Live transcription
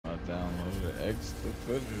X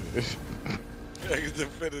definitive. X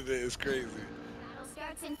definitive is crazy. Battle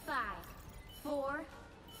starts in 5, 4,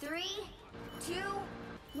 3, 2,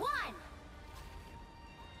 1.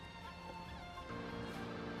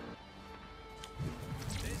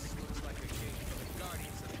 This looks like a game for the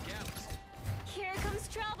Guardians of the Galaxy. Here comes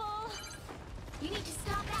trouble. You need to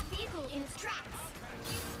stop that vehicle in its tracks.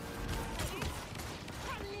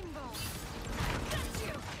 Limbo. Got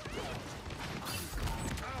you.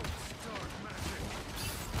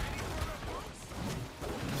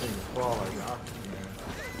 Niggas fall like oxygen.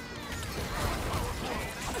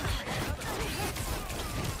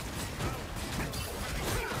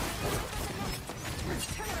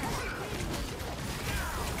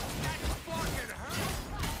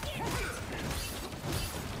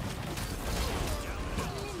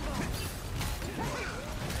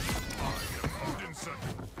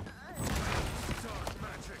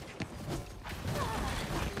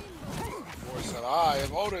 Boy said, I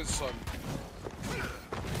am Odin's son.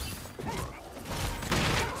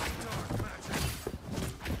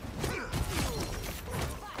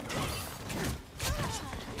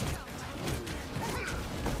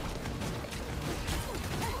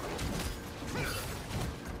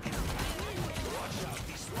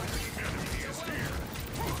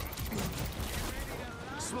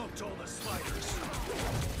 Smoked all the spiders.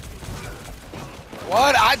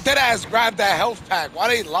 What? I deadass grabbed that health pack. Why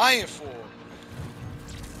they lying for?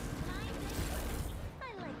 I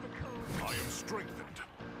like the code. I am strengthened.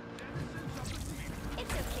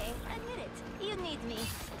 It's okay. Admit it. You need me.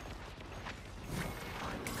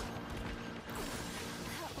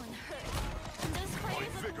 That one hurt. And those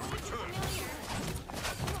fighters look way too familiar.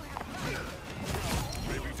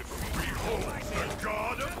 Maybe to behold the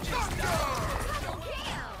god of thunder! Double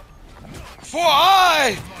kill! For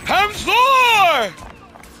I am Thor!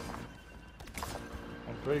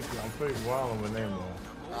 I'm fake wilding with Nemo.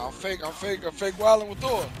 I'm fake wilding with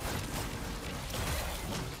Thor.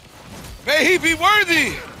 May he be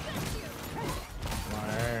worthy!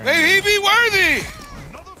 Man. May he be worthy!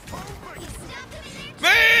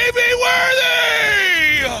 May he be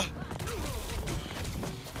worthy!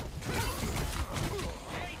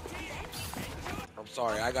 I'm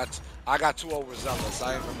sorry, I got too overzealous.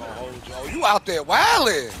 I ain't even gonna hold you. Oh, you out there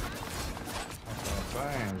wilding!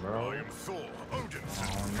 Damn, bro. I am Thor, Odin's I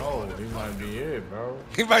don't know. He might be it, bro.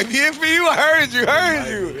 He might be in for you. I heard you. Heard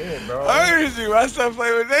He you. might be it, bro. Heard you. I started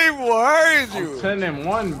playing with Nemo. I heard you. I'm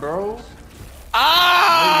 10-1, bro.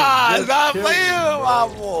 Ah! Niggas Stop just playing killed me, with my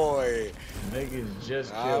bro. boy. Niggas just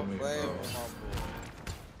Stop killed me, playing bro. with my boy.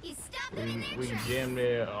 You stopped them in their We tracks. damn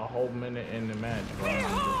near a whole minute in the match, bro. I'm just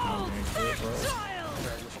not getting killed, bro.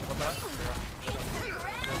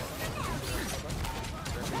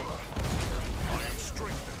 I am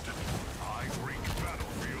strengthened. I wreak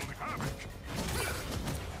battlefield havoc.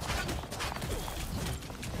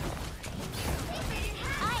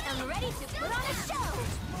 I am ready to put on a show.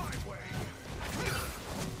 My way.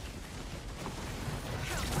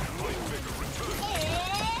 My vigor returns.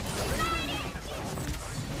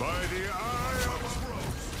 By the eye of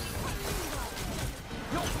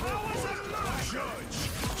Judge,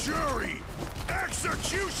 jury,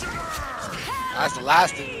 executioner! That's the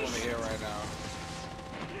last thing you want to hear right now.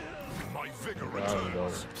 My vigor God, bro.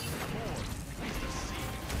 returns.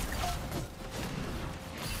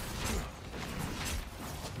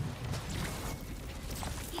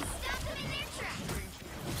 You stopped them in their tracks.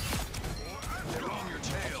 Get on your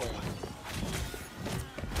tail.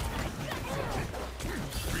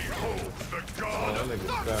 Behold the Oh, god that of nigga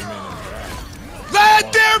stabbed me in the back. Let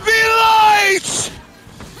there be light!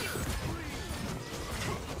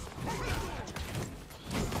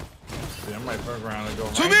 Yeah, I might fuck around and go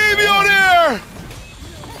To right me, for Mjolnir!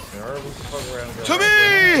 Yeah, or we can fuck around and go To right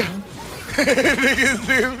me! for him. Niggas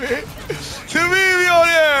stupid. To me,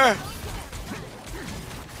 Mjolnir!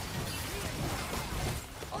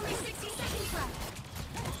 Only 60 seconds left.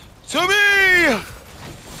 To me!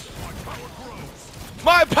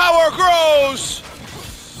 My power grows!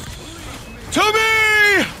 To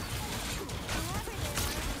me!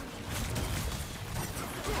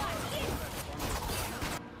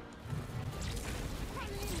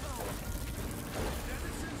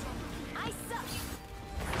 I suck.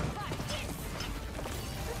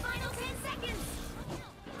 The final 10 seconds.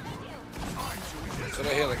 Kill the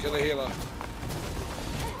healer, kill the healer.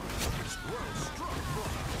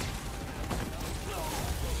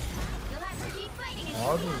 You'll have to keep fighting it.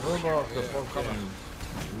 Oh, I just realized the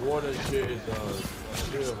fucking water shit is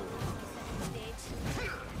shield.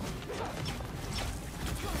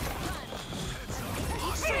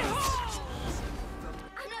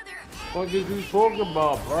 Another What is you talking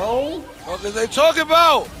about, bro? What are they talking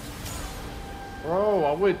about? Bro,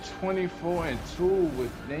 I went 24-2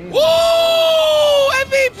 with names. Woo!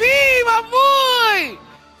 MVP, my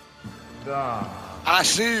boy! Nah. I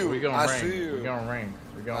see you. We gonna I ring. see you. We gonna ring.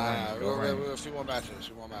 We gonna ring. We'll a few more matches. A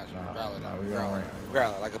few more matches. Nah, Growling nah, now. we gonna Growling. ring.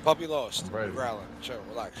 Growling. Like a puppy lost. I'm ready. Growling. Chill.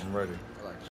 Relax. I'm ready. Relax.